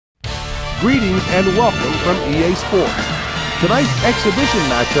Greetings and welcome from EA Sports. Tonight's exhibition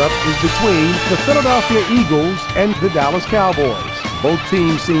matchup is between the Philadelphia Eagles and the Dallas Cowboys. Both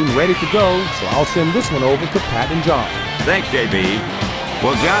teams seem ready to go, so I'll send this one over to Pat and John. Thanks, JB.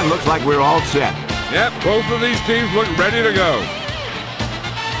 Well, John, looks like we're all set. Yep, both of these teams look ready to go.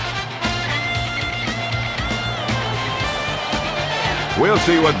 We'll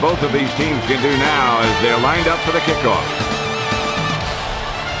see what both of these teams can do now as they're lined up for the kickoff.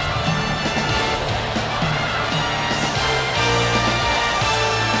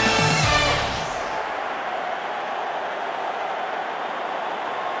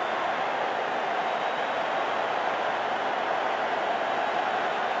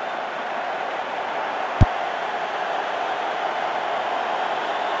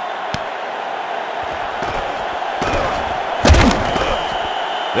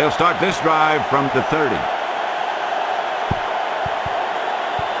 They'll start this drive from the 30.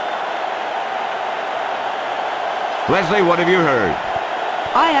 Leslie, what have you heard?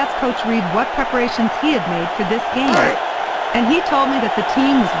 I asked Coach Reed what preparations he had made for this game, and he told me that the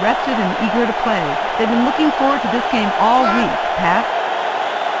team was rested and eager to play. They've been looking forward to this game all week, Pat.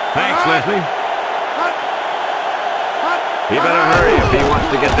 Thanks, Leslie. He better hurry if he wants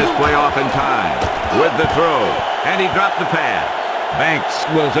to get this play off in time. With the throw, and he dropped the pass. Banks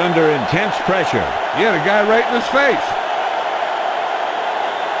was under intense pressure. He had a guy right in his face.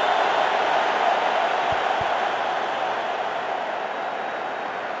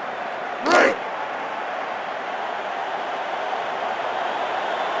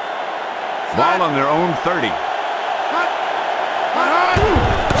 Ball on their own 30.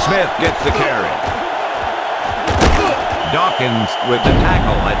 Smith gets the carry. Dawkins with the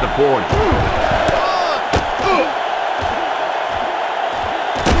tackle at the 40.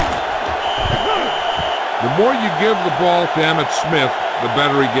 The more you give the ball to Emmitt Smith, the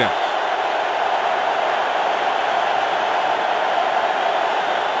better he gets.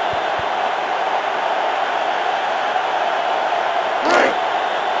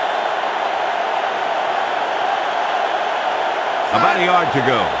 About a yard to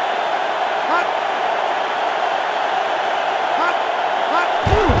go.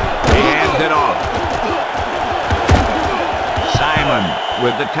 He hands it off. Simon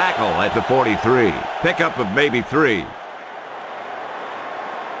with the tackle at the 43. Pickup of maybe 3. He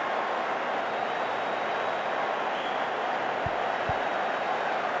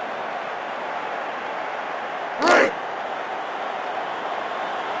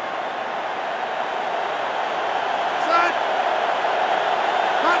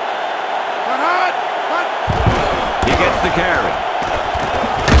gets the carry.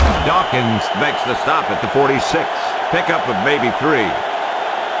 Dawkins makes the stop at the 46. Pickup of maybe 3.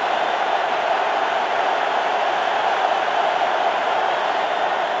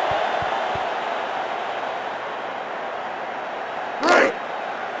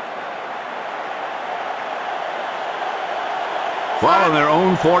 Ball on their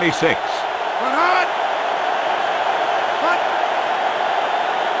own 46.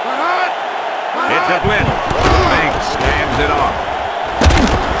 It's a blitz. Banks stands it off.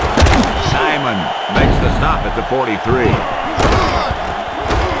 Simon makes the stop at the 43.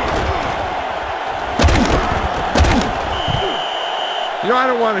 You know, I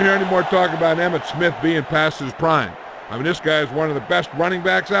don't want to hear any more talk about Emmitt Smith being past his prime. I mean, this guy is one of the best running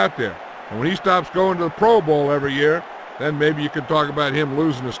backs out there. And when he stops going to the Pro Bowl every year, then maybe you could talk about him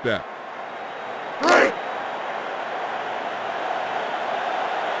losing a step.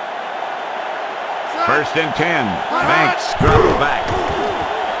 First and 10. Banks drops back.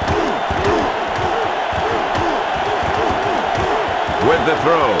 With the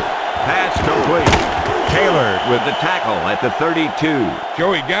throw. Pass complete. Taylor with the tackle at the 32.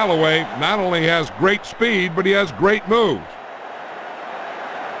 Joey Galloway not only has great speed, but he has great moves.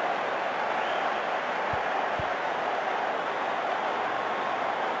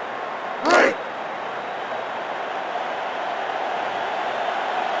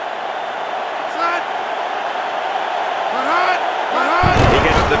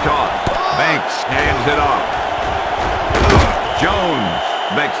 Banks hands it off. Jones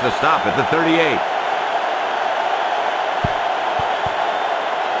makes the stop at the 38.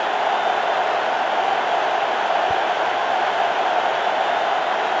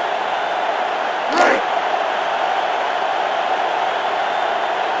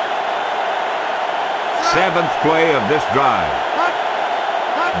 Seventh play of this drive.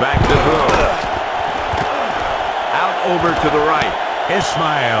 Back to throw. Out over to the right.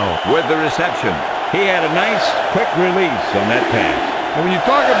 Ismail with the reception. He had a nice, quick release on that pass. And when you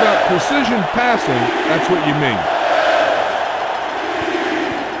talk about precision passing, that's what you mean.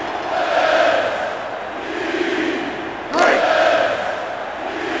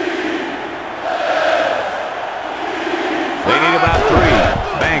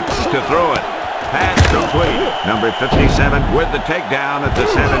 Number 57 with the takedown at the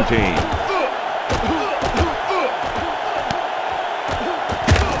 17.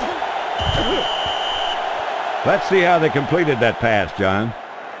 Let's see how they completed that pass, John.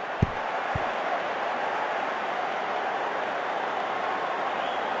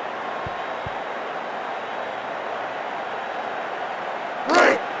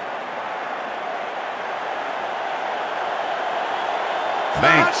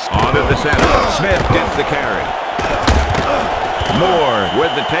 Banks onto the center. Smith gets the carry. Moore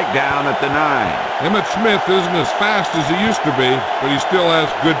with the takedown at the 9. Emmitt Smith isn't as fast as he used to be, but he still has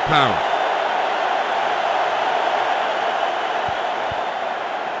good power.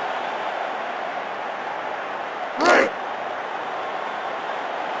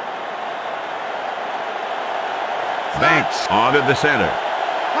 Banks onto the center.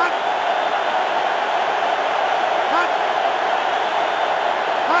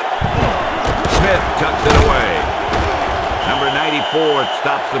 Smith tucks it away. Number 94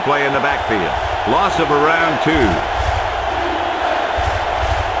 stops the play in the backfield. Loss of around 2.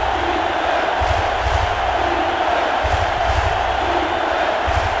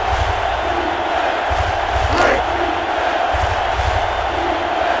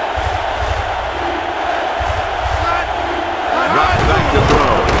 Drops back to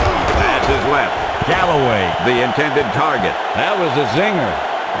throw. Pass is left. Galloway, the intended target. That was a zinger.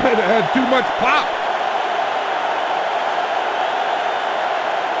 It had too much pop.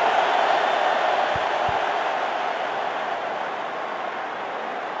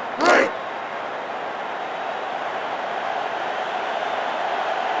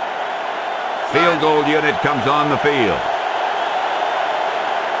 Field goal unit comes on the field.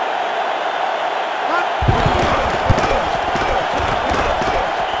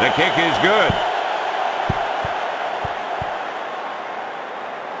 The kick is good.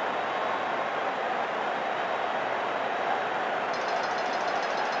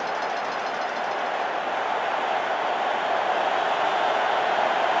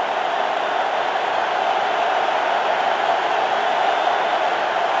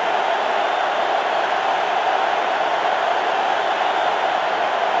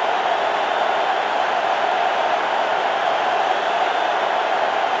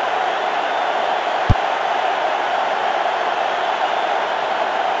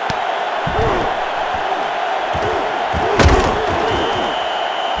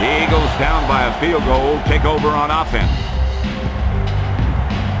 The Eagles, down by a field goal, take over on offense.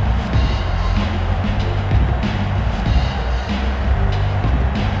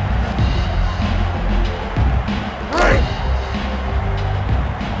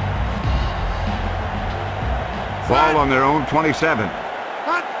 Ball on their own 27.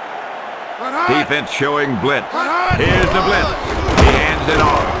 Defense showing blitz. Here's the blitz. He hands it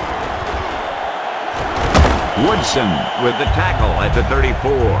off. Woodson with the tackle at the 34.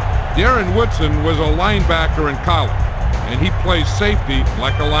 Darren Woodson was a linebacker in college, and he plays safety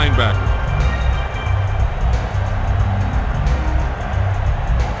like a linebacker.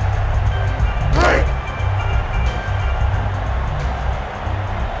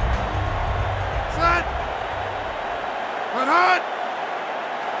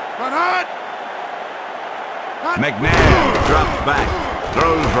 McNabb drops back,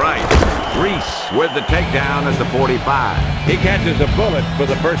 throws right. Reese with the takedown at the 45. He catches a bullet for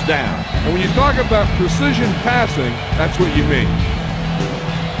the first down. And when you talk about precision passing, that's what you mean.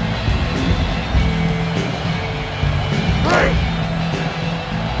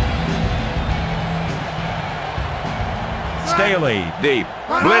 Staley deep.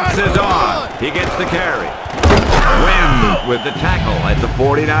 Blitz is on. He gets the carry. Wynn with the tackle at the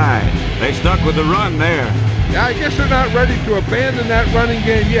 49. They stuck with the run there. Yeah, I guess they're not ready to abandon that running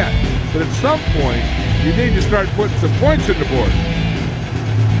game yet. But at some point, you need to start putting some points in the board.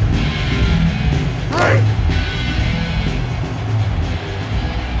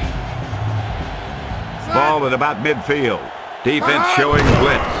 Ball at about midfield. Defense showing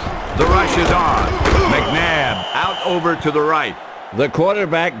blitz. The rush is on. McNabb out over to the right. The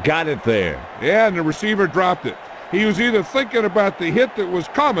quarterback got it there. Yeah, and the receiver dropped it. He was either thinking about the hit that was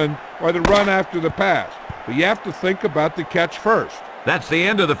coming or the run after the pass. But you have to think about the catch first. That's the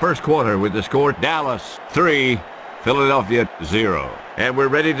end of the first quarter with the score Dallas 3, Philadelphia 0. And we're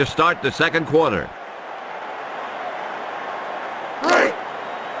ready to start the second quarter.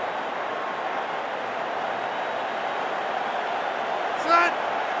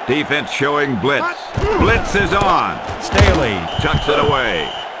 Defense showing blitz. Blitz is on. Staley chucks it away.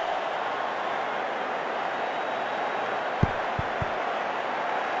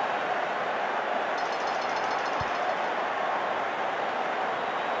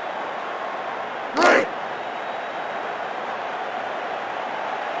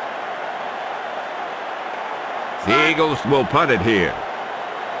 The Eagles will punt it here.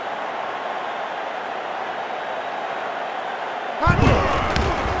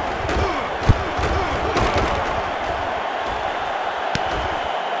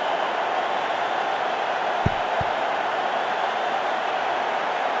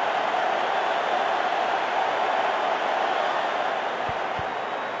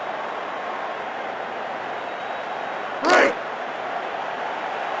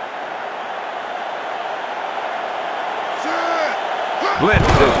 Blitz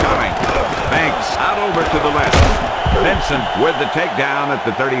is coming. Banks out over to the left. Vincent with the takedown at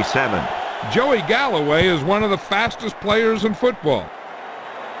the 37. Joey Galloway is one of the fastest players in football.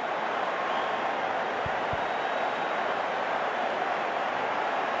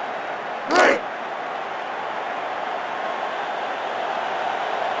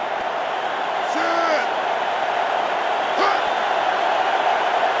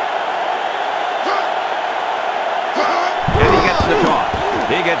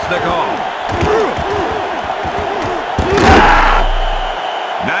 He gets the call.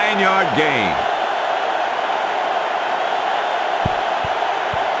 9-yard gain.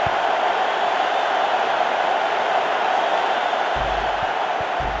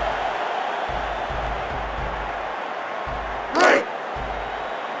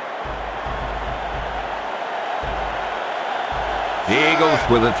 The Eagles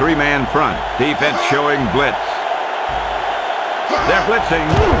with a 3-man front. Defense showing blitz. They're blitzing.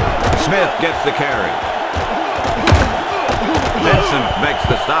 Smith gets the carry. Vincent makes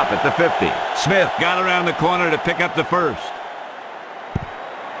the stop at the 50. Smith got around the corner to pick up the first.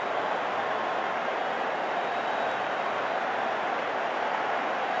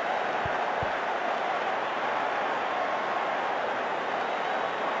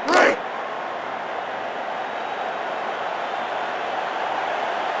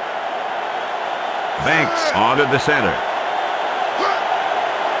 Banks onto the center.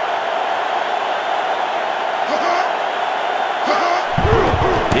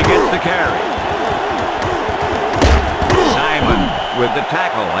 He gets the carry. Simon with the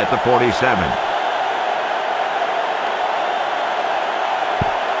tackle at the 47.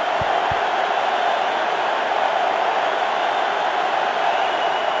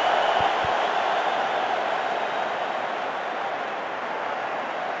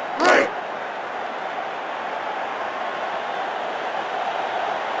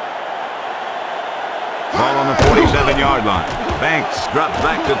 Ball on the 47-yard line. Banks drops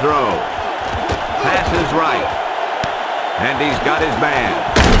back to throw. Passes right. And he's got his man.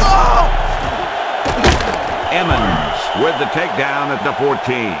 Emmons with the takedown at the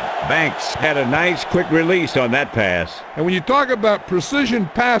 14. Banks had a nice quick release on that pass. And when you talk about precision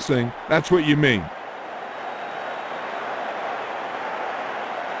passing, that's what you mean.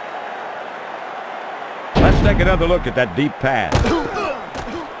 Let's take another look at that deep pass.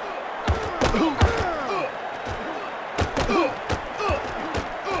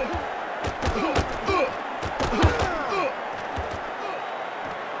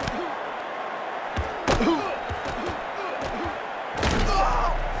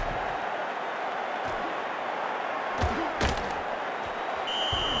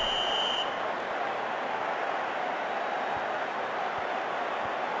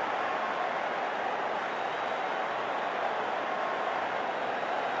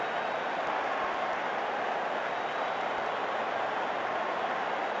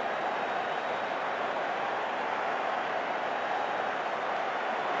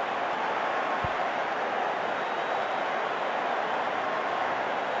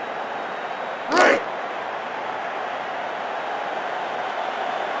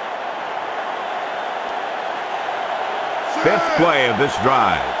 Fifth play of this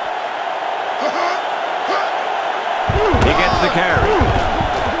drive. He gets the carry.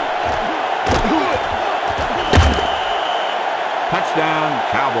 Touchdown,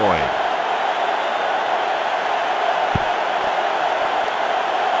 Cowboys.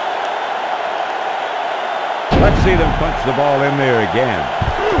 Let's see them punch the ball in there again.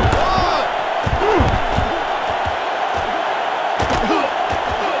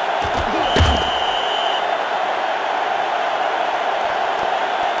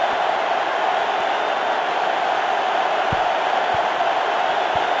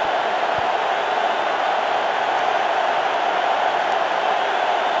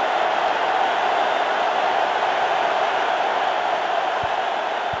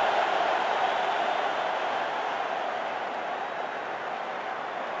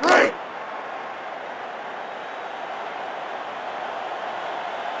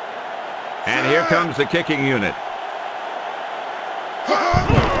 And here comes the kicking unit.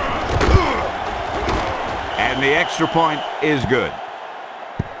 And the extra point is good.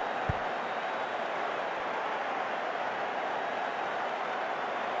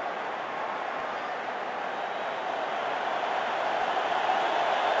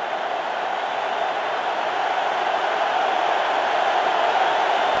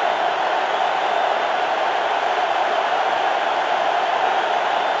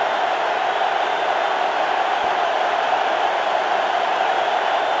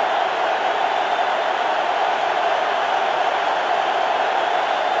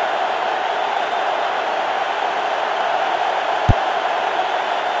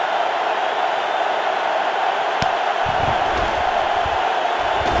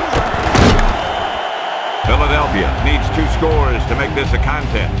 Philadelphia needs 2 scores to make this a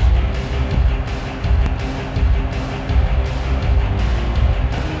contest.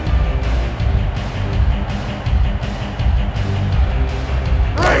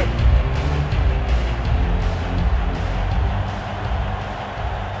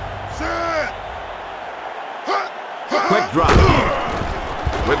 Quick drop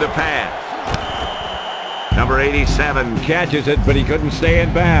with the pass. Number 87 catches it, but he couldn't stay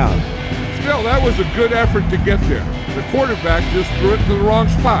in bounds. Still, that was a good effort to get there. The quarterback just threw it to the wrong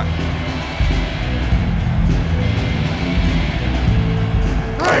spot.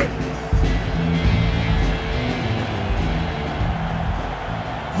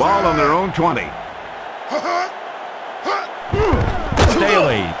 Ball on their own 20.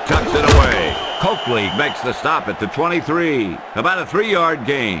 Staley tucks it away. Coakley makes the stop at the 23. About a 3-yard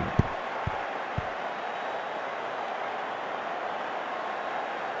gain.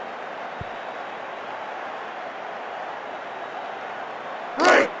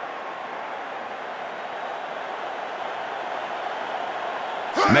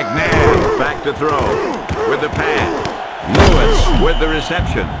 McNabb back to throw with the pass. Lewis with the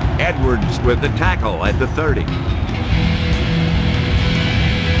reception. Edwards with the tackle at the 30.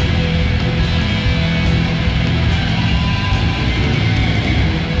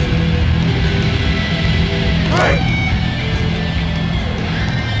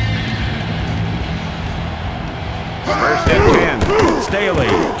 First and 10. Staley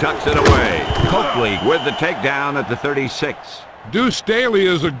tucks it away. Coakley with the takedown at the 36. Deuce Staley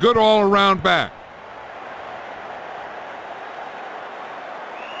is a good all-around back.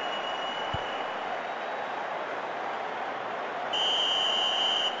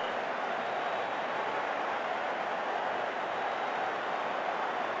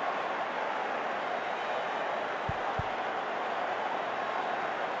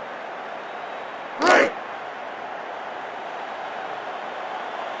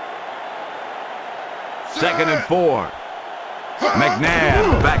 Second and 4.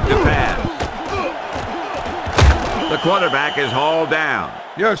 McNabb back to pass. The quarterback is hauled down.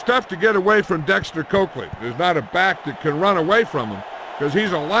 Yeah, it's tough to get away from Dexter Coakley. There's not a back that can run away from him because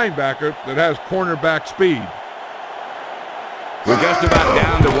he's a linebacker that has cornerback speed. We're just about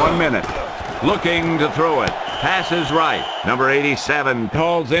down to 1 minute. Looking to throw it. Pass is right. Number 87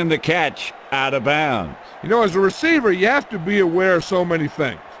 calls in the catch out of bounds. You know, as a receiver, you have to be aware of so many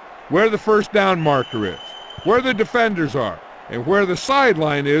things. Where the first down marker is, where the defenders are, and where the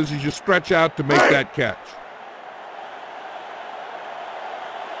sideline is as you stretch out to make that catch.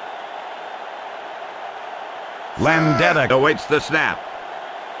 Landetta awaits the snap.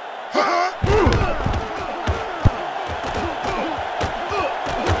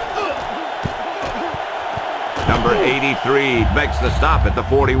 Number 83 makes the stop at the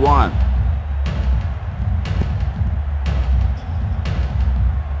 41.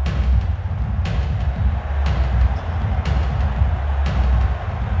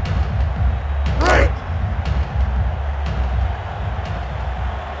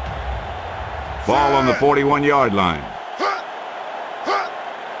 Ball on the 41-yard line.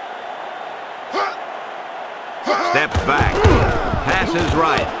 Steps back. Passes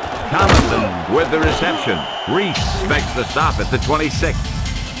right. Thomason with the reception. Reese makes the stop at the 26.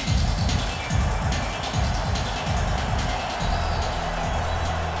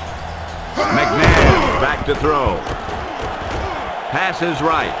 McNabb back to throw. Passes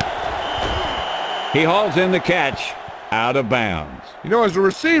right. He hauls in the catch out of bounds. You know, as a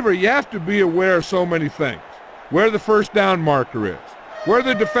receiver, you have to be aware of so many things. Where the first down marker is, where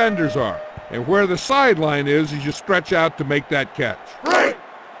the defenders are, and where the sideline is as you stretch out to make that catch.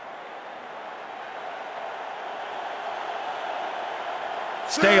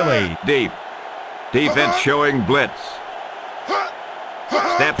 Staley deep. Defense showing blitz.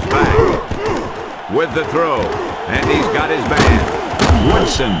 Steps back with the throw, and he's got his man.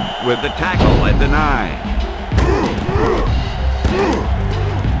 Woodson with the tackle at the 9. 1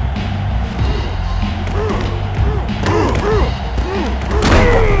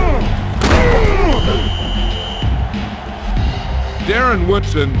 Darren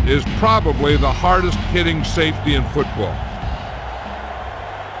Woodson is probably the hardest hitting safety in football.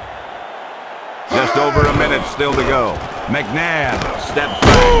 Just over a minute still to go. McNabb steps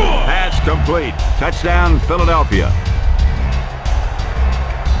back. Pass complete. Touchdown, Philadelphia.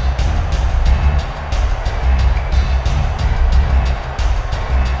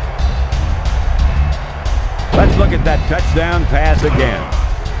 Let's look at that touchdown pass again.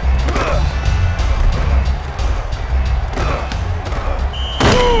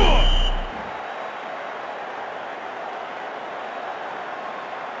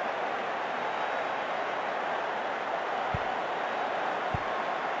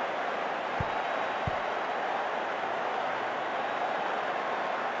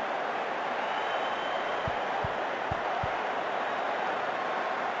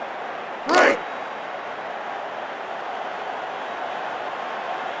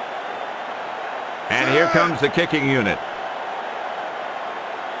 And here comes the kicking unit.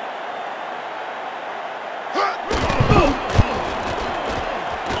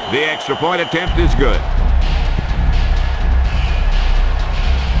 The extra point attempt is good.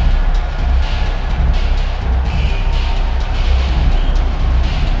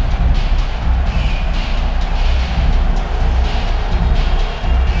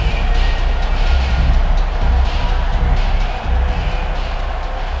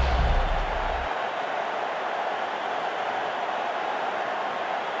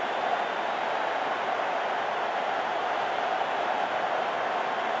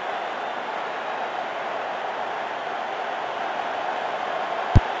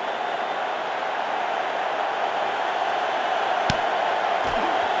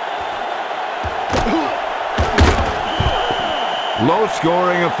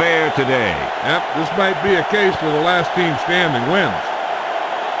 Low-scoring affair today. Yep, this might be a case where the last team standing wins.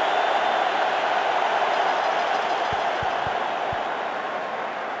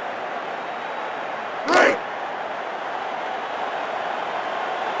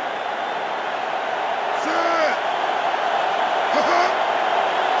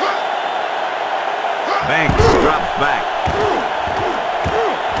 Banks drops back.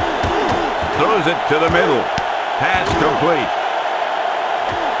 Throws it to the middle. Pass complete.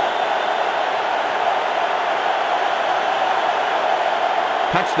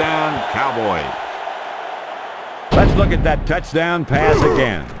 Touchdown, Cowboys. Let's look at that touchdown pass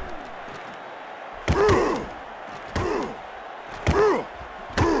again.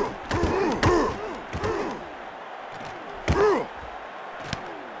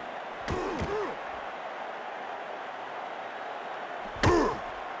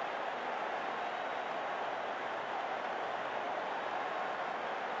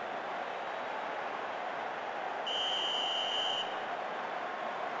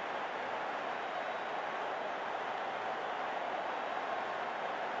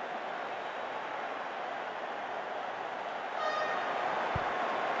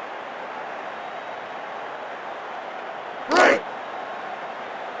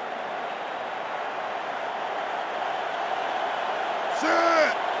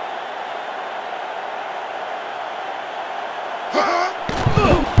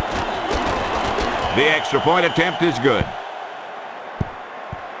 The extra point attempt is good.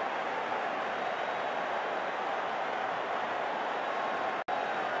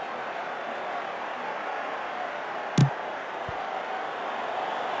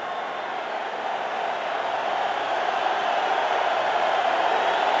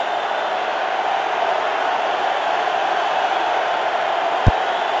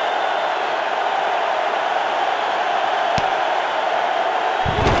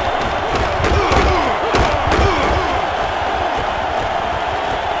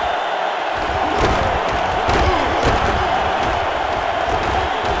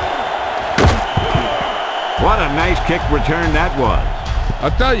 What a nice kick return that was.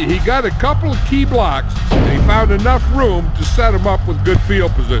 I'll tell you, he got a couple of key blocks, and he found enough room to set him up with good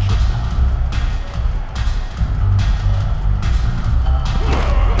field position.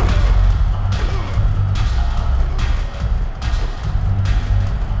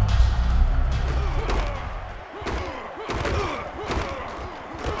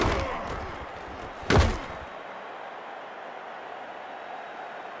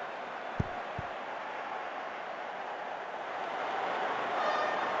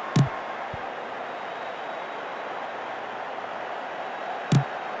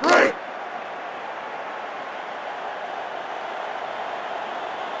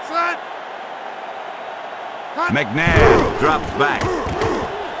 McNabb drops back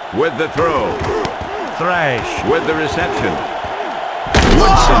with the throw. Thrash with the reception.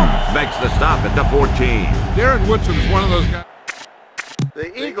 Woodson makes the stop at the 14. Darren Woodson is one of those guys.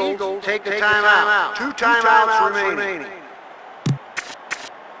 The Eagles take the timeout. 2 timeouts remaining.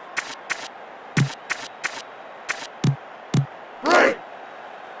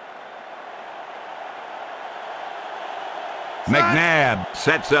 McNabb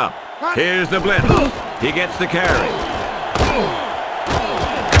sets up. Here's the blitz. He gets the carry.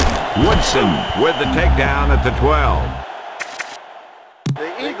 Woodson with the takedown at the 12.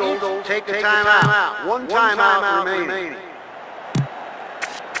 The Eagles take the timeout. 1 timeout remaining.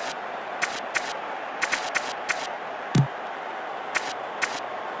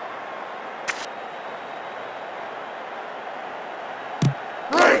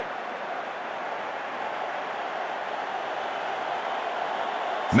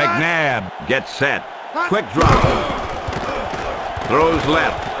 McNabb gets set. Quick drop. Throws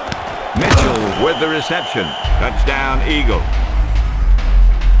left. Mitchell with the reception. Touchdown, Eagles.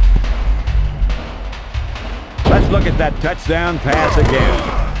 Let's look at that touchdown pass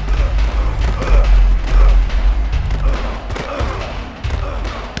again.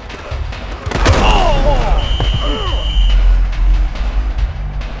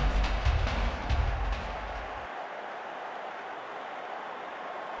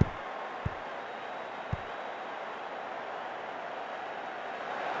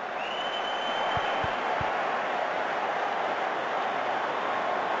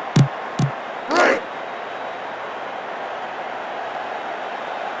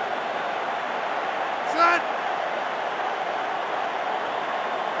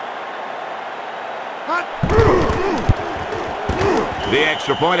 The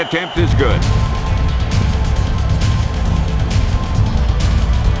extra point attempt is good.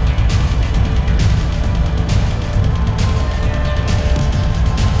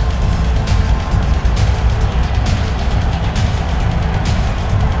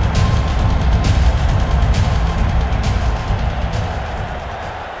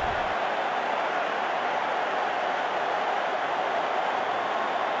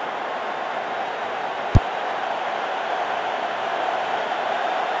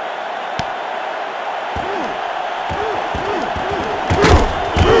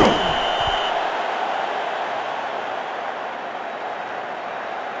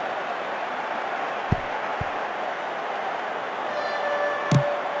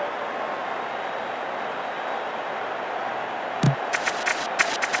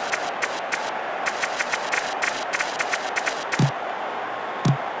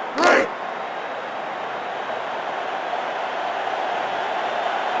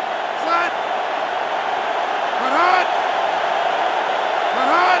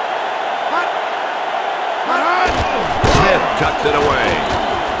 Tucks it away.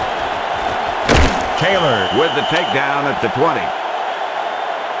 Taylor with the takedown at the 20.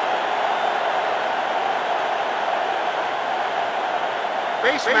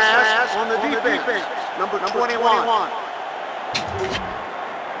 Face mask on the defense. Number 21.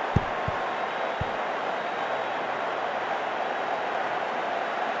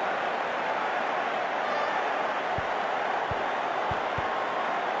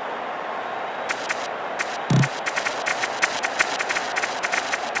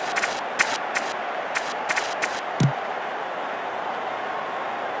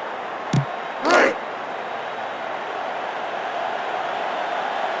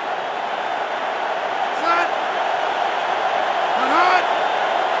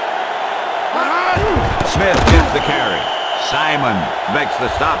 Smith gets the carry. Simon makes the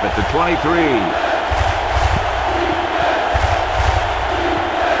stop at the 23.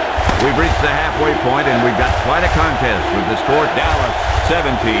 We've reached the halfway point, and we've got quite a contest with the score Dallas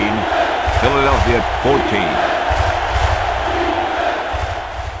 17, Philadelphia 14.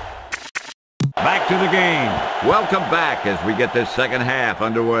 Back to the game. Welcome back as we get this second half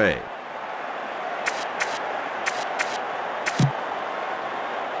underway.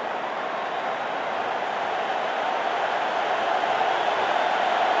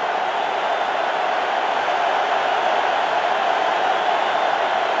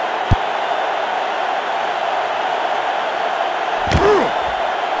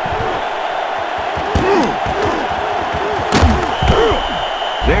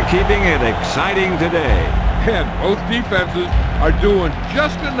 They're keeping it exciting today. And both defenses are doing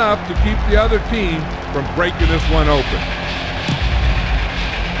just enough to keep the other team from breaking this one open.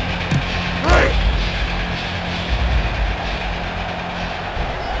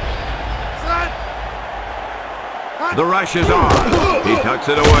 The rush is on. He tucks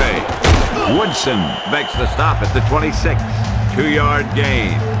it away. Woodson makes the stop at the 26. 2-yard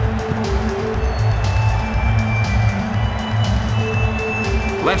gain.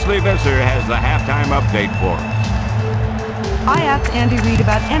 Leslie Visser has the halftime update for us. I asked Andy Reid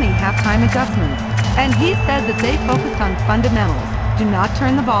about any halftime adjustments, and he said that they focused on fundamentals. Do not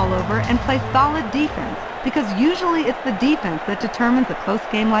turn the ball over and play solid defense, because usually it's the defense that determines a close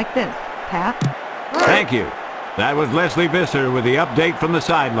game like this. Pat? Thank you. That was Leslie Visser with the update from the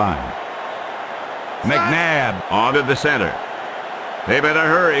sideline. McNabb onto the center. They better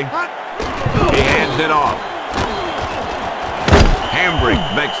hurry. He hands it off. Hambrick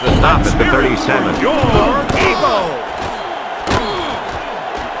makes the stop at the 37. Your Eagles!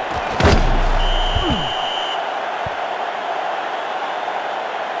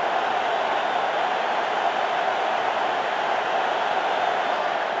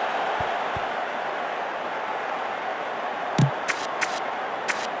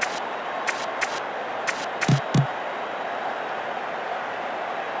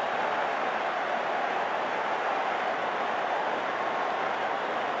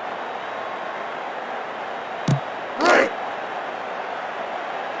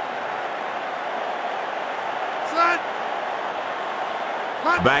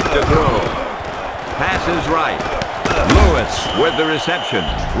 Back to throw. Pass is right. Lewis with the reception.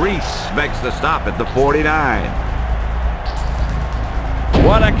 Reese makes the stop at the 49.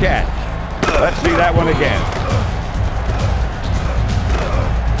 What a catch. Let's see that one again.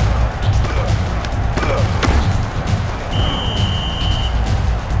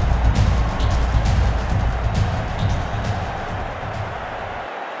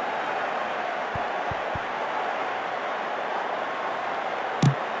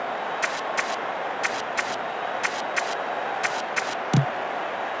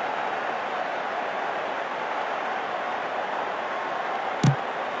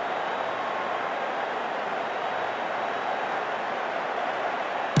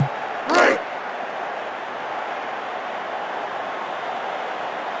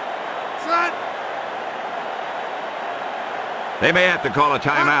 They may have to call a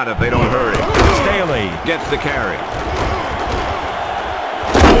timeout if they don't hurry. Staley gets the carry.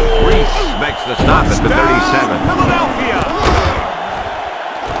 Reese makes the stop at the 37. Philadelphia!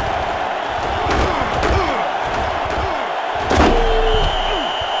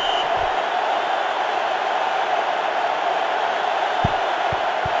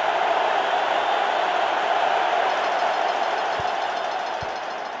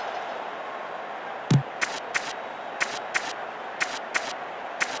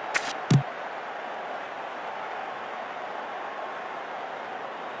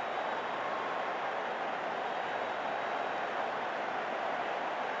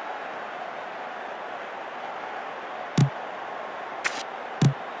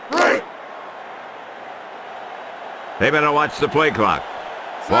 They better watch the play clock.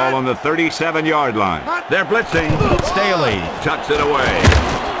 Ball on the 37-yard line. They're blitzing. Staley tucks it away.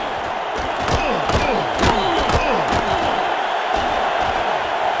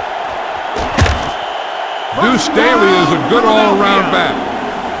 Deuce Staley is a good all-around back.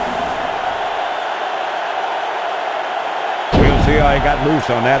 We'll see how he got loose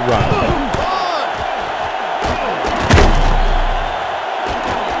on that run.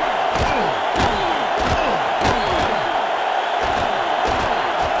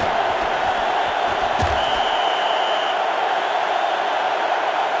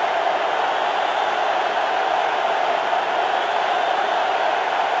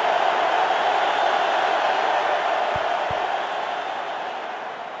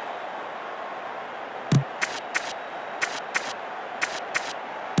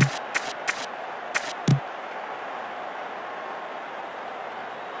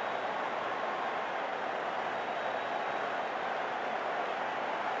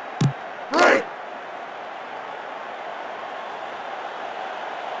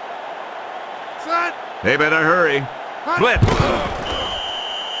 They better hurry. Blitz.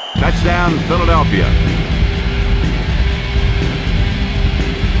 Touchdown, Philadelphia.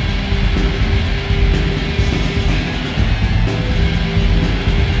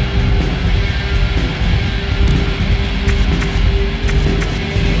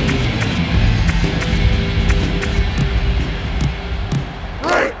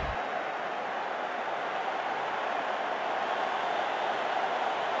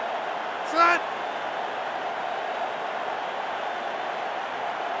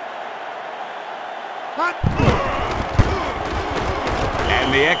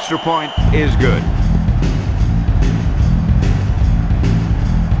 And the extra point is good.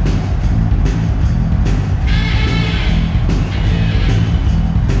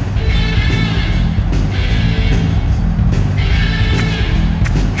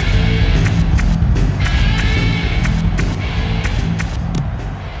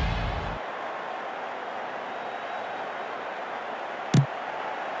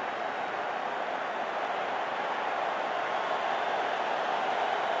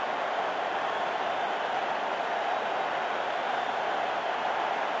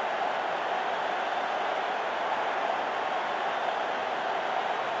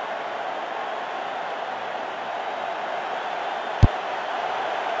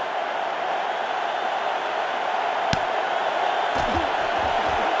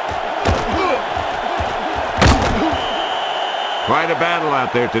 Quite a battle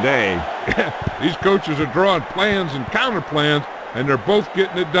out there today. These coaches are drawing plans and counter plans, and they're both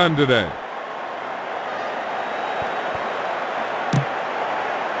getting it done today.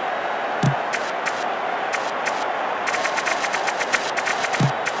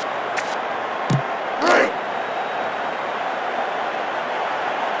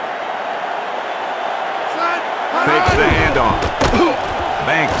 Fakes the handoff.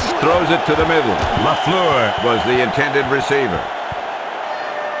 Banks throws it to the middle. LaFleur was the intended receiver.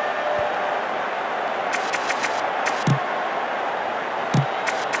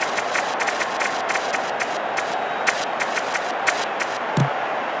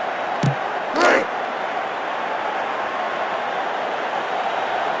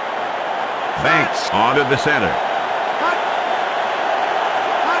 Banks onto the center.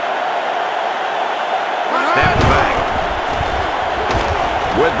 Steps back.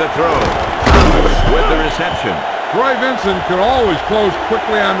 With the throw. With the reception. Troy Vincent can always close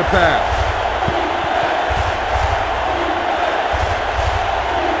quickly on the pass.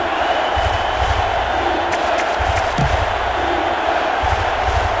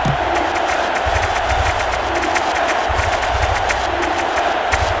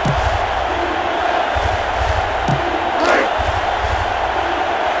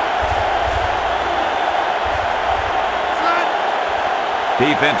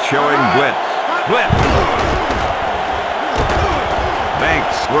 Defense showing blitz. Blitz.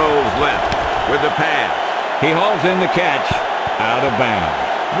 Banks rolls left with the pass. He hauls in the catch. Out of bounds.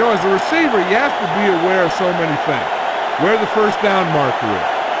 You know, as a receiver, you have to be aware of so many things. Where the first down marker is,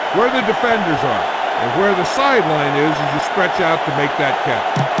 where the defenders are, and where the sideline is as you stretch out to make that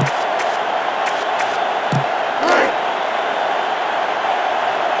catch.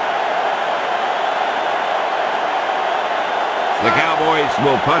 The Cowboys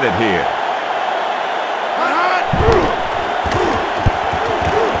will punt it here.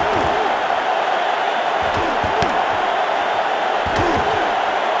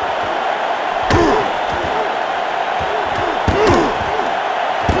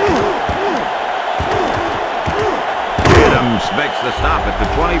 Adams makes the stop at the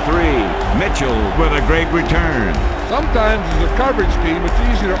 23. Mitchell with a great return. Sometimes as a coverage team, it's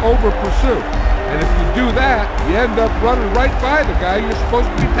easy to over-pursue. And if you do that, you end up running right by the guy you're supposed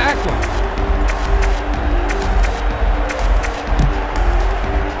to be tackling.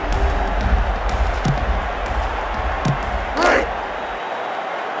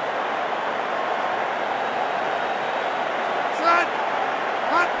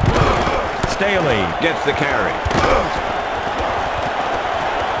 Staley gets the carry.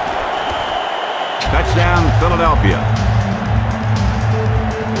 Touchdown, Philadelphia.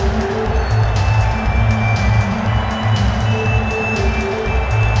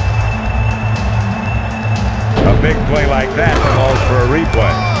 A big play like that calls for a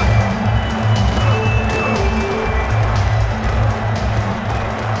replay.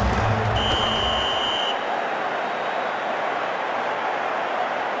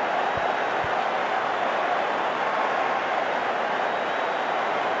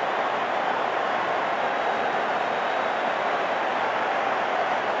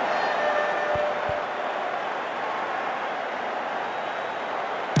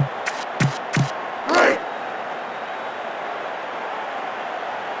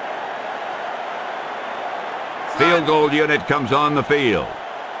 Field goal unit comes on the field.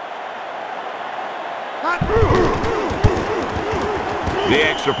 The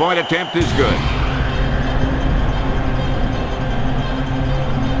extra point attempt is good.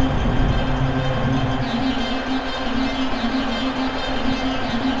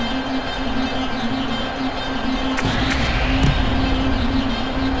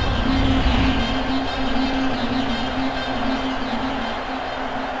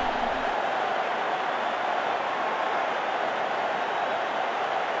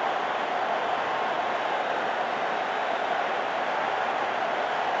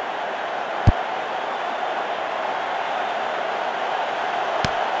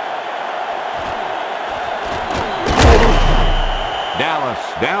 Dallas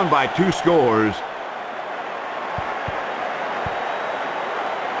down by 2 scores.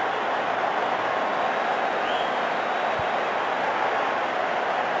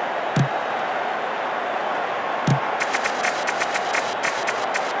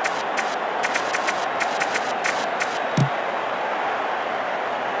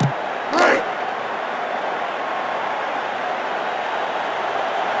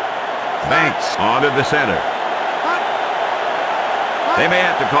 Banks onto the center. They may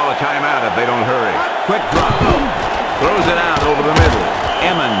have to call a timeout if they don't hurry. Quick drop. Throws it out over the middle.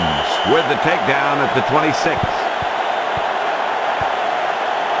 Emmons with the takedown at the 26.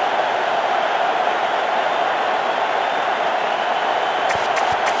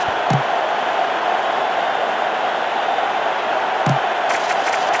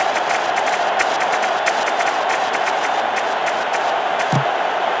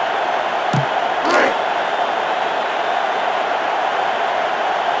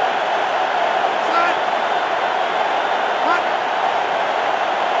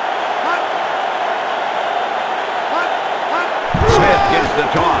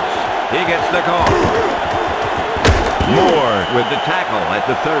 the call. Moore with the tackle at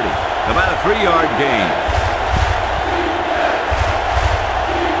the 30. About a 3-yard gain.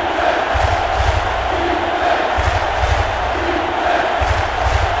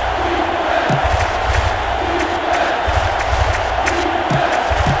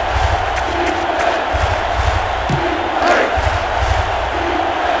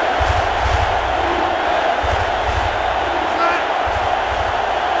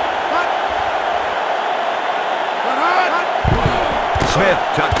 Smith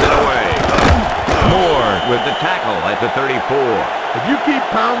tucked it away. Moore with the tackle at the 34. If you keep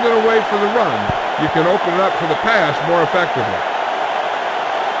pounding away for the run, you can open it up for the pass more effectively.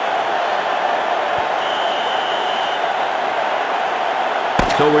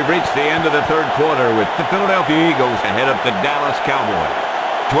 So we've reached the end of the third quarter with the Philadelphia Eagles ahead of the Dallas Cowboys,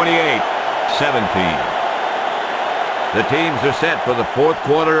 28-17. The teams are set for the fourth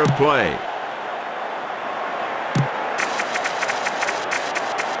quarter of play.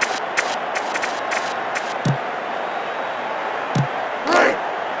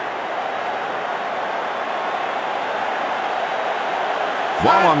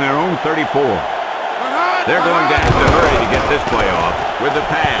 While on their own 34. They're going to have to hurry to get this play off with the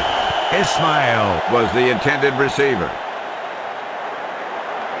pass. Ismail was the intended receiver.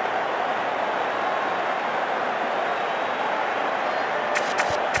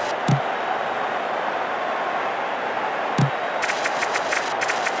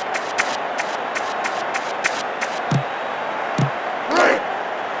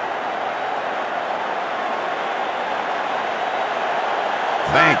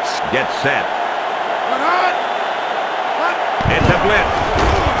 Banks gets set. It's a blitz.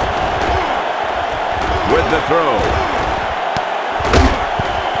 With the throw.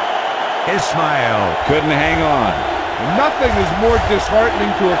 Ismail couldn't hang on. Nothing is more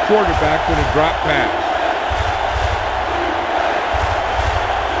disheartening to a quarterback than a drop pass.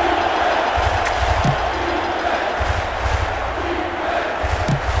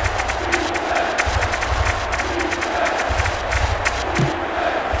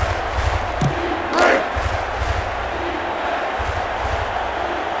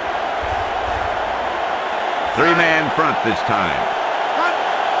 Three-man front this time.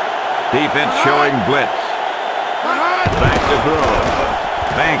 Defense showing blitz. Back to throw.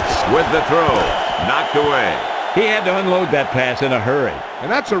 Banks with the throw. Knocked away. He had to unload that pass in a hurry.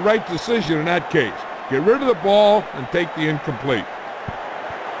 And that's a right decision in that case. Get rid of the ball and take the incomplete.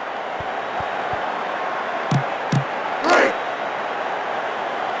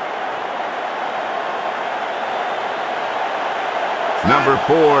 Number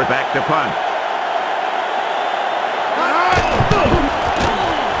 4 back to punt.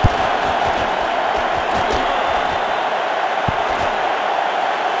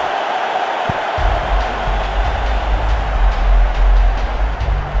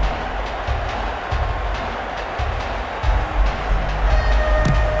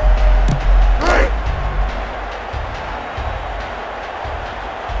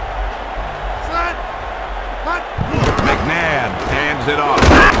 McNabb hands it off.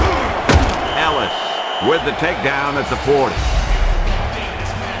 Ellis with the takedown at the 40.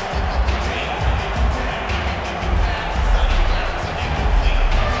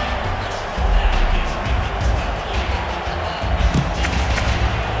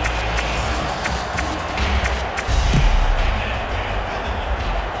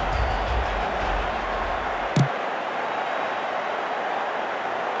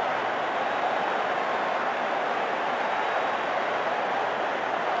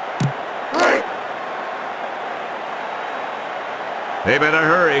 They better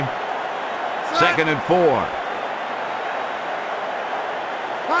hurry. 2nd and 4.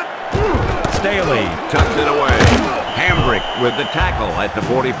 Staley tucks it away. Hambrick with the tackle at the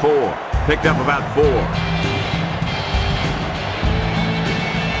 44. Picked up about 4.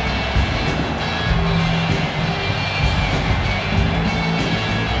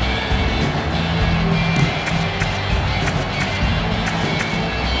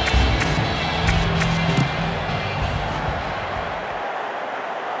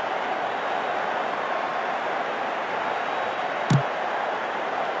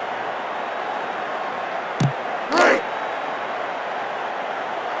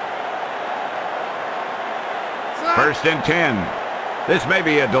 First and 10. This may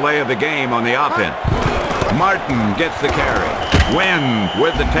be a delay of the game on the offense. Martin gets the carry. Wynn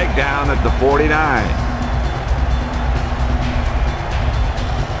with the takedown at the 49.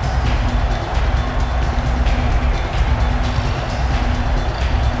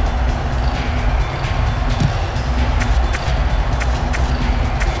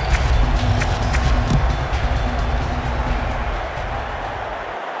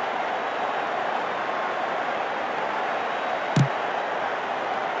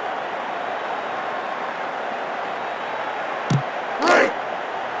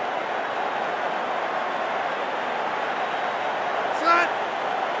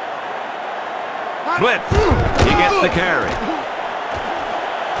 Blitz. He gets the carry.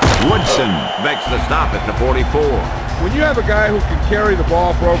 Woodson makes the stop at the 44. When you have a guy who can carry the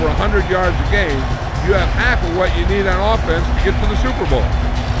ball for over 100 yards a game, you have half of what you need on offense to get to the Super Bowl.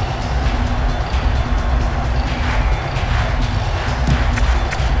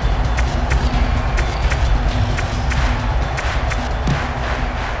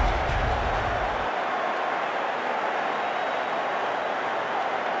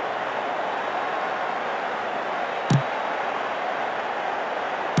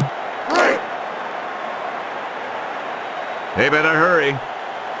 They better hurry.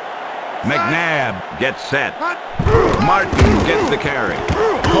 McNabb gets set. Martin gets the carry.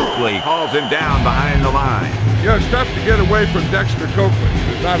 Coakley hauls him down behind the line. You know, it's tough to get away from Dexter Coakley.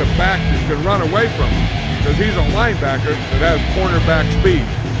 There's not a back that can run away from him because he's a linebacker that has cornerback speed.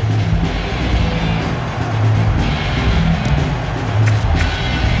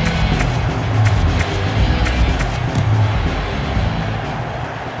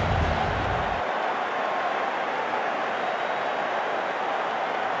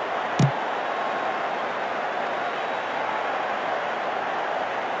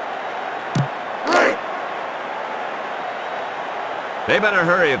 They better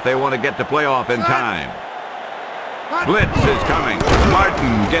hurry if they want to get the playoff in time. Blitz is coming.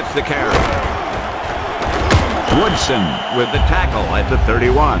 Martin gets the carry. Woodson with the tackle at the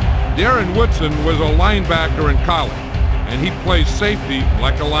 31. Darren Woodson was a linebacker in college, and he plays safety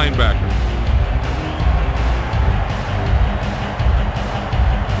like a linebacker.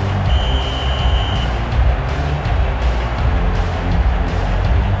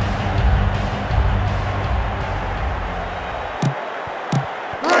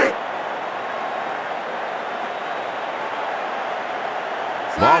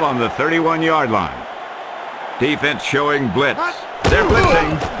 Ball on the 31-yard line. Defense showing blitz. They're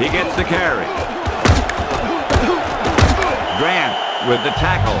blitzing. He gets the carry. Grant with the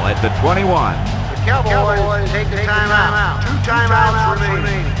tackle at the 21. The Cowboys take the timeout. 2 timeouts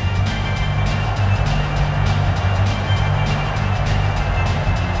remaining.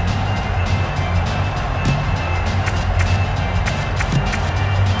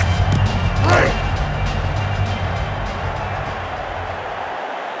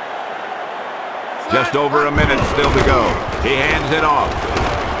 Just over a minute still to go. He hands it off.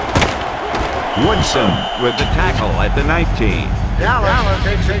 Woodson with the tackle at the 19. Dallas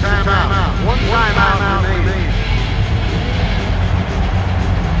takes a timeout. 1 timeout remaining.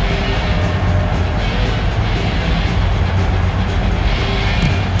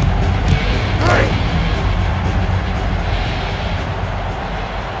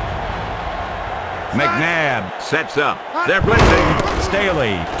 McNabb sets up. They're blitzing.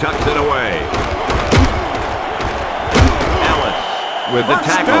 Staley tucks it away. Ellis with the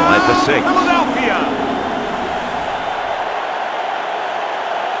tackle at the 6. Philadelphia.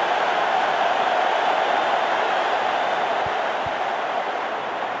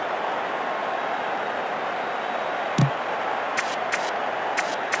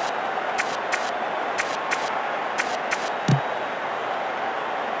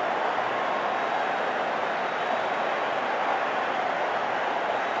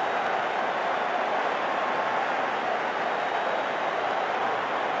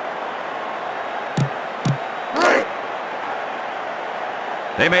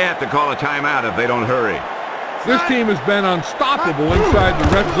 They may have to call a timeout if they don't hurry. This team has been unstoppable inside the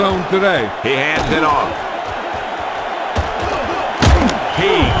red zone today. He hands it off.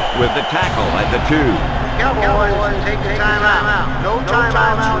 Teague with the tackle at the 2. Cowboys take the timeout. No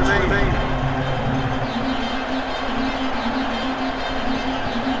timeouts remaining.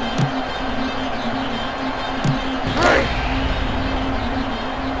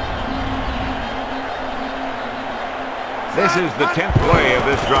 This is the 10th play of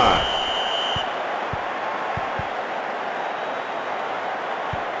this drive.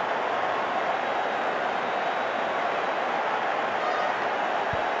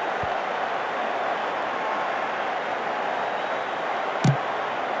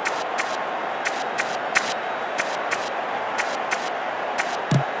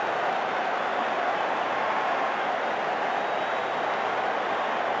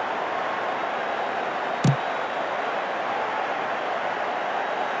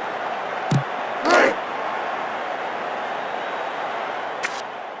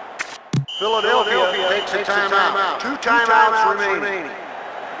 Philadelphia takes a timeout. 2 timeouts remaining.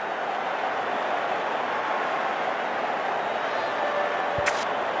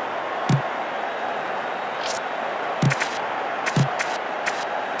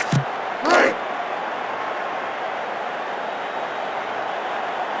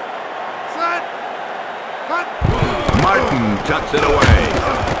 Martin tucks it away.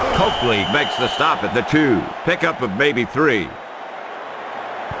 Coakley makes the stop at the 2. Pickup of maybe 3.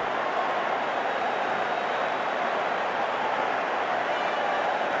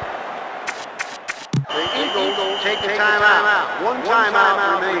 The Eagles take the timeout. One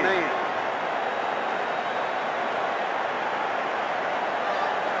timeout remaining.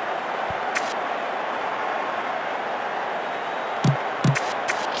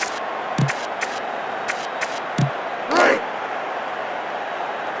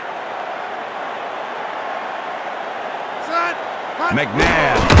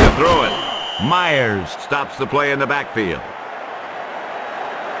 McNabb to throw it. Myers stops the play in the backfield.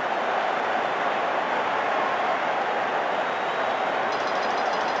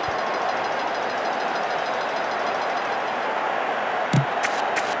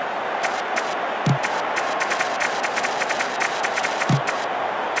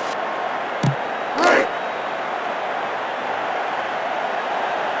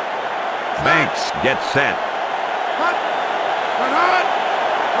 Banks gets set.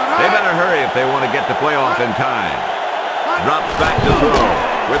 They better hurry if they want to get the play off in time. Drops back to throw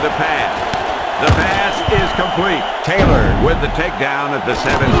with the pass. The pass is complete. Taylor with the takedown at the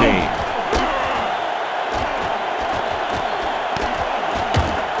 17.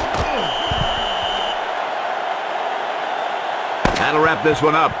 That'll wrap this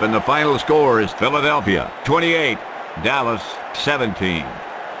one up, and the final score is Philadelphia 28, Dallas 17.